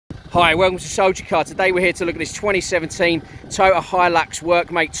Hi, welcome to Soldier Car. Today we're here to look at this 2017 Toyota Hilux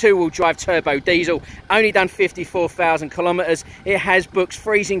Workmate two-wheel drive turbo diesel. Only done 54,000 kilometres. It has books,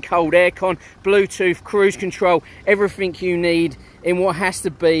 freezing cold aircon, Bluetooth, cruise control, everything you need in what has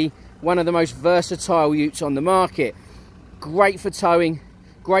to be one of the most versatile utes on the market. Great for towing,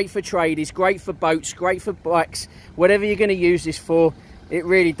 great for tradies, great for boats, great for bikes. Whatever you're going to use this for, it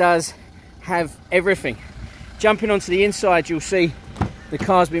really does have everything. Jumping onto the inside, you'll see the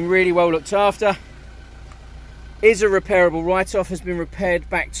car's been really well looked after. Is a repairable write-off, has been repaired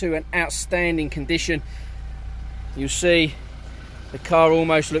back to an outstanding condition. You'll see the car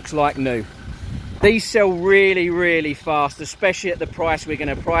almost looks like new. These sell really fast, especially at the price we're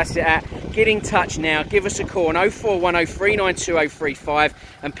going to price it at. Get in touch now, give us a call on 0410 392 035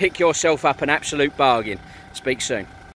 and pick yourself up an absolute bargain. Speak soon.